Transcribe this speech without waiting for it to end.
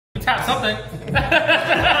Tap something.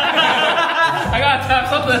 I gotta tap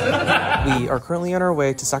something. We are currently on our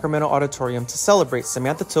way to Sacramento Auditorium to celebrate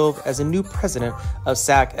Samantha Tove as a new president of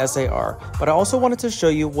SAC-SAR. But I also wanted to show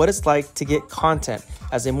you what it's like to get content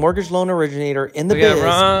as a mortgage loan originator in the biz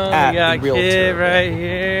at the Realtor. Right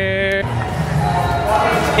here.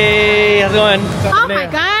 Hey, how's it going? Oh my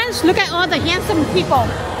gosh, look at all the handsome people.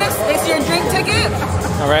 It's your drink ticket.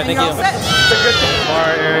 All right, thank you.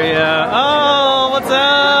 Bar area. Oh, what's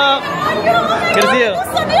up? Good to see you.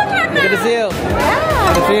 Good to see you.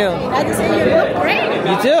 Yeah. Good to see you. Glad to see you. You look great.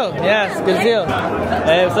 You too. Yes, good to see you.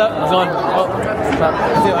 Hey, what's up? How's it going? Oh, what's up?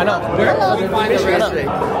 Good to see you. I know.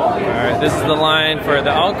 All right, this is the line for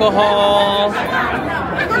the alcohol.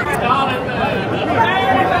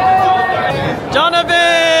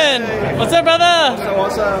 Jonathan! What's up, brother?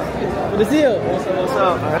 What's up? Good to see you. What's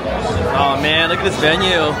up? Oh man, look at this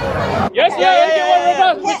venue. Yes,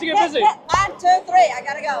 yeah. Let's get busy. 1, 2, 3. I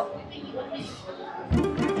gotta go.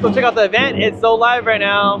 Let's go check out the event. It's so live right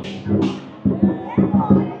now.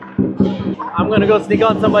 I'm gonna go sneak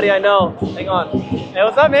on somebody I know. Hang on. Hey,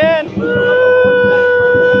 what's up, man?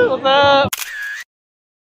 Woo! What's up?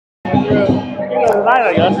 Tonight,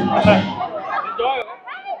 I guess. Enjoy it.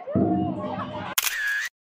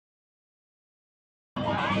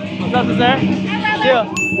 What's up, sister? Good to see you.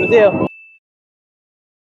 Good to see you.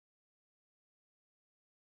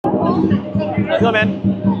 Let's go, man.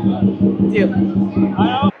 Good to see you.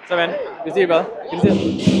 What's up, man? Good to see you, brother. Good to see you.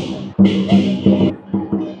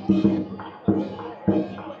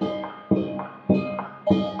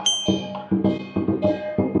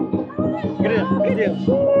 Good to see you.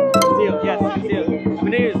 Good to see you. Yes, good to see you. Happy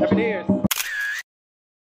New Year's. Happy New Year's.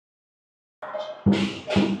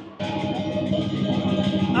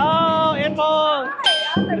 Oh, Anpong.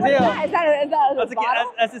 Good to see you.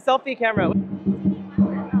 That's a selfie camera.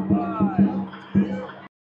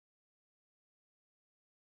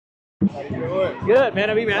 Good, man.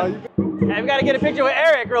 How are you, man? Hey, we gotta get a picture with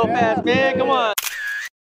Eric real fast, man. Come on.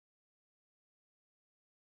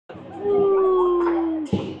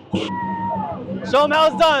 Show him how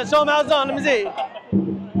it's done. Show him how it's done. Let me see.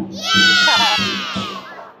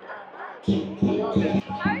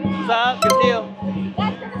 What's up? Good to see you.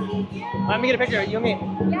 Let me get a picture. You and me.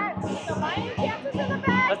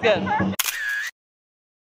 That's good.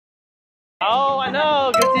 Oh, I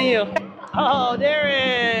know. Good to see you. Oh,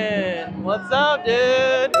 Darren. What's up,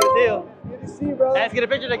 dude? Good to see you. Good to see you, bro. Let's get a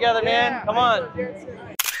picture together, man. Come on.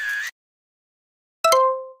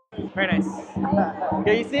 Very nice.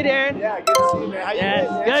 Good, you see it, Darren? Yeah, good to see you, man. How you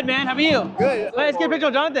doing? Good, man. How are you? Good. Let's get a picture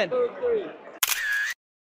of Jonathan.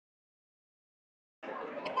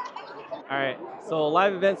 All right, so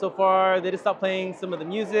live event so far. They just stopped playing some of the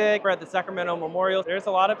music. We're at the Sacramento Memorial. There's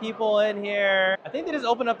a lot of people in here. I think they just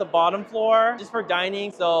opened up the bottom floor just for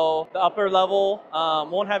dining. So the upper level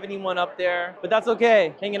won't have anyone up there, but that's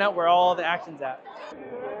okay. Hanging out where all the action's at.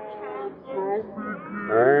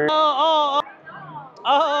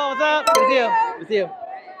 Oh, what's up? Good to see you. Good to see you.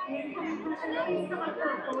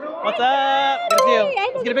 What's up? Good to see you.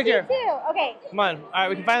 Let's get a picture. Okay. Come on. All right,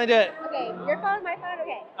 we can finally do it. Okay. Your phone, my phone.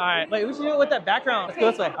 Okay. All right. Wait, we should do it with that background. Let's go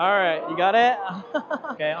this way. All right. You got it?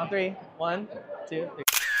 Okay, on 3. 1, 2, 3.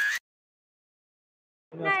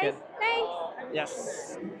 That's Nice. good. Thanks.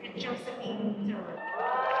 Yes.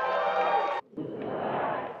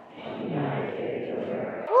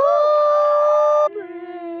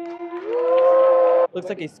 Looks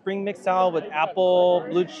like a spring mix salad with apple,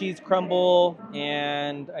 blue cheese crumble,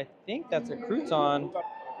 and I think that's a crouton.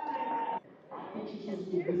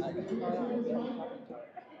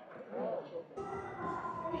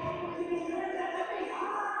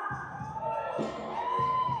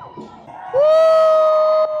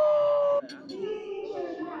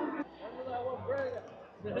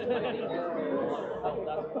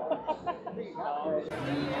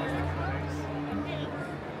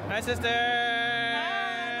 Hi, sister.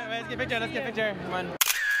 Let's get a picture. Let's get a picture. Come on.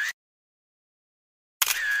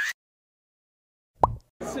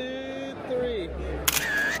 2, 3.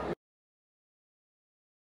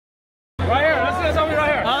 Right here. Let's get a selfie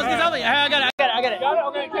right here. Oh, let's get selfie. I got it. Got it?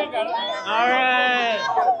 Okay, Ken got it. All right.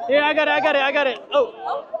 Here, I got it.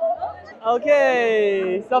 Oh.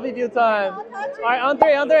 Okay. Selfie view time. All right, on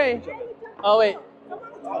 3. Oh, wait.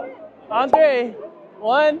 On 3.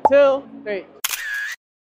 1, 2, 3.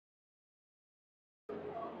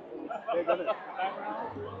 Oh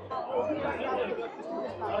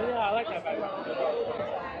yeah, I like that background.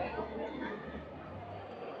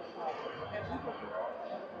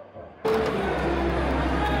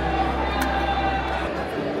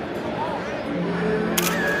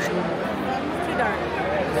 Too dark.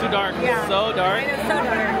 It's too dark. Yeah. So dark. It's so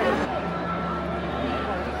dark.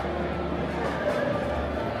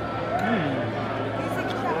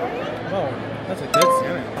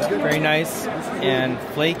 Very nice and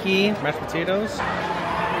flaky mashed potatoes. We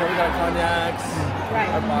got cognacs,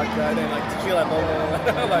 our vodka, and then like tequila,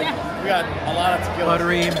 like we got a lot of tequila.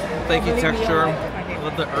 Buttery, flaky texture. I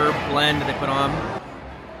love the herb blend that they put on.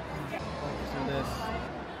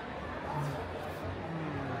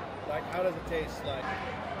 Like, how does it taste? Like,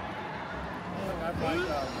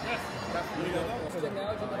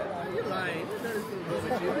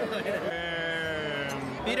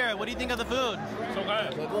 Peter, what do you think of the food? So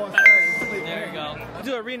good. There you go. Let's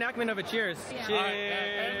do a reenactment of a cheers.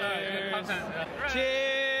 Cheers.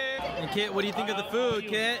 Cheers. And Kit, what do you think of the food,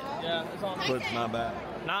 Kit? Yeah, it's on. Food's not bad.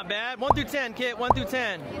 Not bad. 1 through 10, Kit. 1 through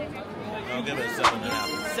 10. I'll give it a 7.5.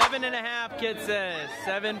 7.5, Kit says.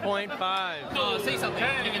 7.5. Oh, say something.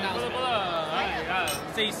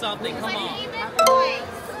 Say something. Come on. Favorite voice.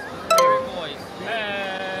 Favorite voice.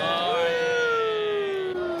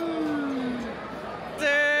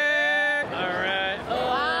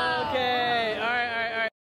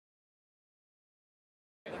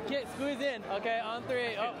 Squeeze in. Okay, on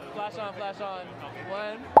 3. Oh, flash on, flash on.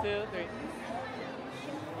 1, 2, 3.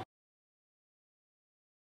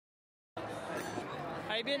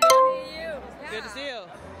 How you been, man? Good to see you.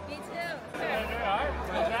 Me too. Good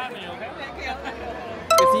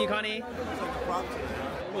Good to see you, Connie.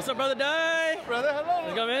 What's up, brother Di? Brother, hello.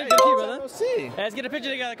 Let's go, man. Good to see you, brother. See. Hey, let's get a picture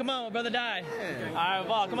together. Come on, brother Di. All right,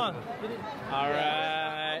 Val, come on. All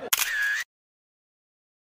right.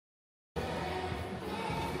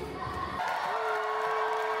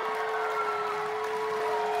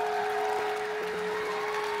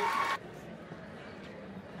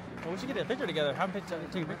 We should get a picture together. Have a picture,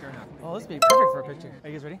 take a picture. Oh, this would be perfect for a picture. Are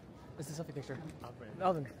you guys ready? This is a selfie picture.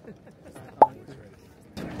 Alvin.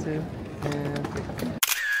 2 and 3.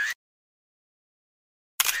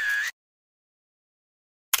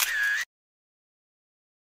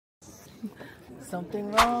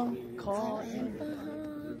 Something wrong? Call in.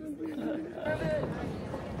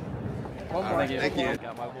 One more. Thank you.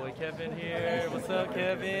 Got my boy Kevin here. What's up,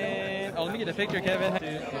 Kevin? Oh, let me get a picture, Kevin.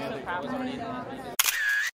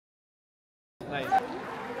 Nice.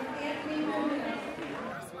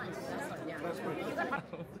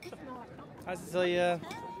 Hi, Cecilia.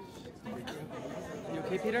 You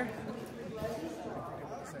okay, Peter?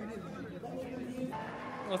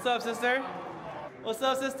 What's up, sister? What's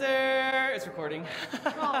up, sister? It's recording.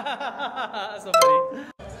 That's so funny.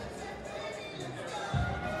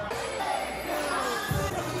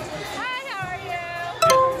 Hi, how are you?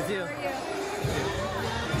 Good to see you.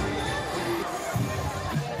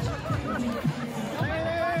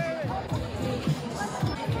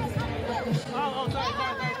 Oh, sorry. Okay,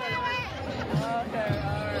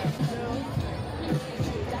 alright.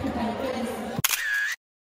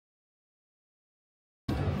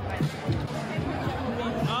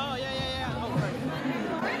 Oh, yeah. Oh, sorry.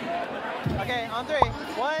 Okay, on 3.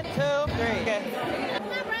 1, 2, 3. Okay.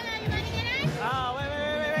 Oh, wait.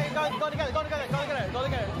 Go together.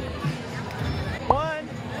 1,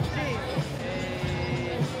 cheese.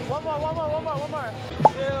 One more.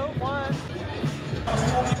 2, 1.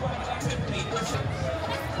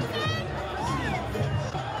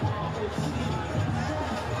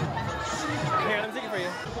 Here, let me take it for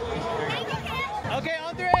you. Okay,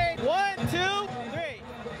 on 3. 1, 2, 3.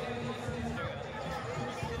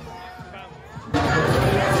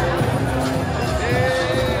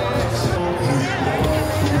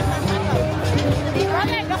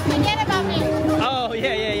 Brother, don't forget about me. Oh,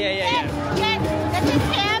 yeah. Yes, this is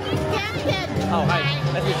Cam. Oh, hi.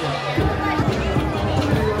 Nice to meet you.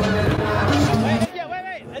 Wait.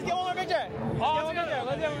 Let's get one more picture.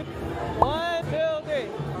 Let's get 1, 2, 3.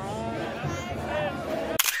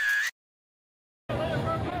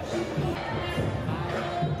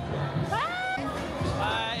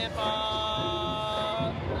 Bye, Info.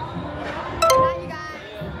 Bye, you guys.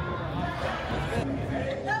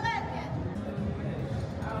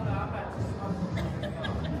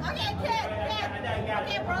 Okay, kid.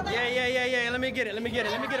 Okay, brother. Yeah. Let me get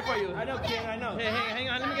it for you. I know, King. I know. Hey, hang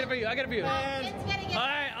on. Let me get it for you. I got it for you. Kid's getting it. All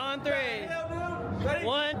right, on 3. Ready?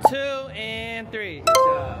 1, 2, and 3.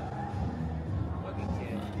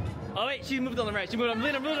 Oh wait, she moved on the right. She moved on the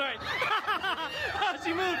right.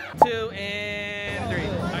 She moved. 2 and 3.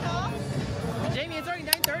 Okay. Jamie, it's already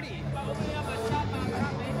 9:30.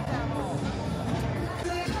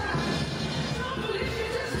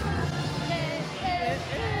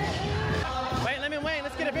 Wait,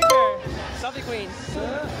 let's get a picture. Selfie queen.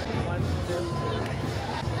 1, 2.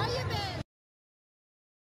 How you been?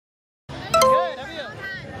 Good, how are you?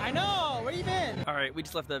 I know. Where you been? All right, right, we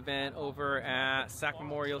just left the event over at Sac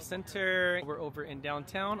Memorial Center. We're over in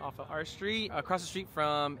downtown off of our street, across the street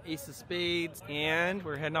from Ace of Spades, and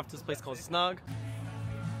we're heading off to this place called Snug.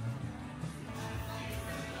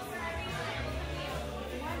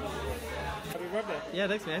 Happy birthday. Yeah,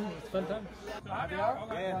 thanks, man. It's a fun time. Happy hour?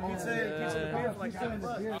 Yeah. Pizza like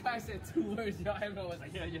 $100. I said 2 words, y'all. Everyone was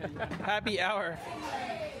like, yeah. Happy hour.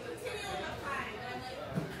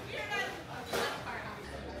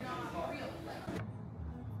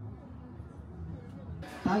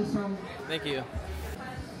 Thank you.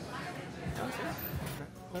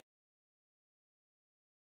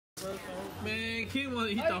 Man, kid wanted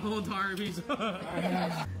to eat the whole entire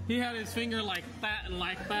pizza. He had his finger like that and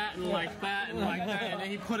like that and like that and like that, and then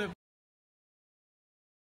he put it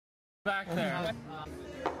back there.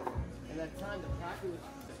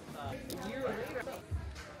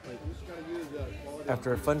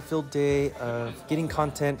 After a fun-filled day of getting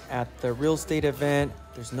content at the real estate event,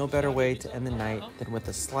 there's no better way to end the night than with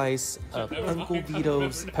a slice of Uncle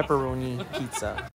Vito's pepperoni pizza.